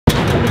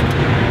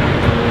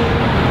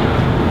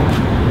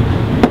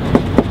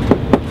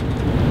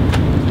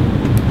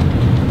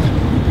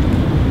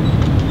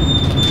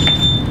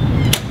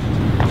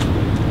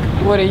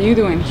What are you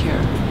doing here?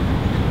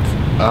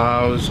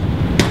 I was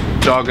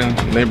jogging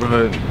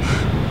neighborhood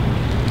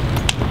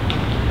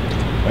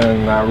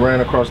and I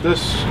ran across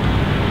this.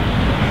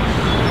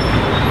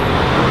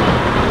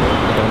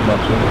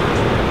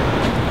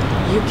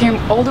 You came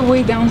all the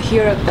way down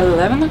here at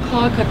 11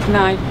 o'clock at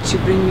night to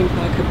bring me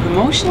back a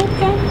promotional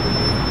pen?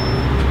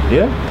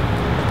 Yeah.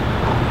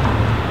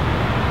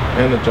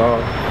 And a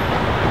jog.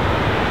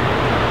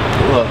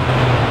 Look,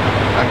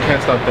 I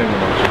can't stop thinking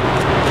about you.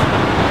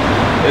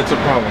 It's a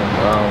problem.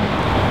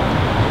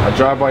 I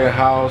drive by your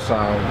house,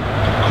 I'm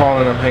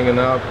calling, I'm hanging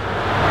up.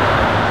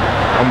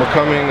 I'm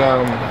becoming,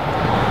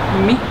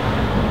 Me?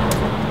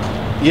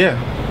 Yeah,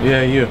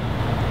 you.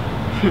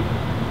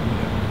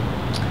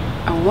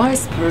 A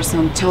wise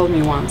person told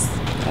me once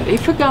that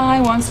if a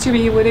guy wants to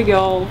be with a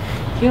girl,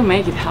 he'll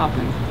make it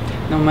happen,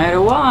 no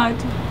matter what.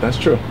 That's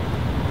true.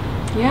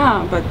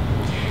 Yeah, but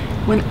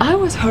when I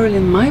was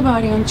hurling my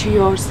body onto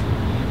yours,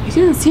 you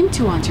didn't seem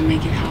to want to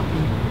make it happen.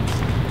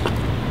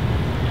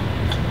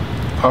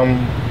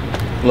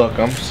 Look,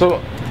 I'm sorry.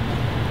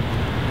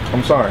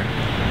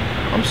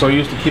 I'm so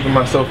used to keeping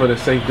myself at a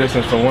safe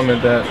distance from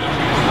women that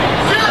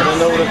I didn't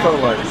know what it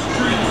felt like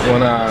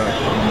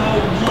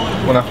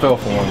when I fell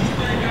for one.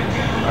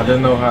 I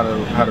didn't know how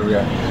to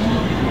react.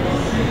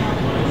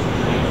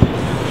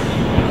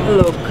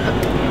 Look,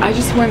 I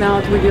just went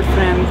out with your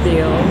friend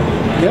Theo.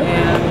 Yeah.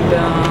 And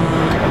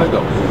Let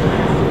go.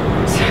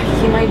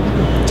 he might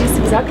just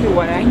exactly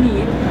what I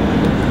need.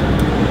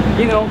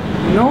 You know,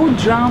 no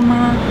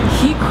drama.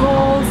 He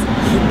calls,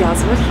 he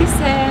does what he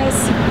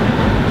says.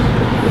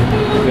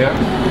 Yeah?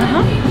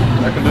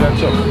 I can do that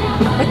too.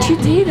 But you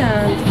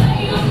didn't.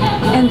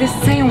 And the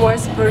same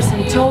wise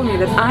person told me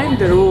that I'm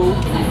the rule.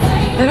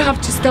 That I have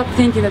to stop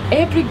thinking that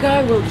every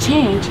guy will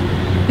change.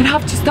 That I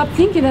have to stop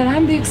thinking that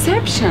I'm the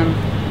exception.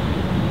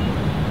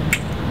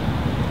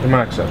 You're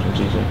my exception,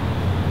 Gigi.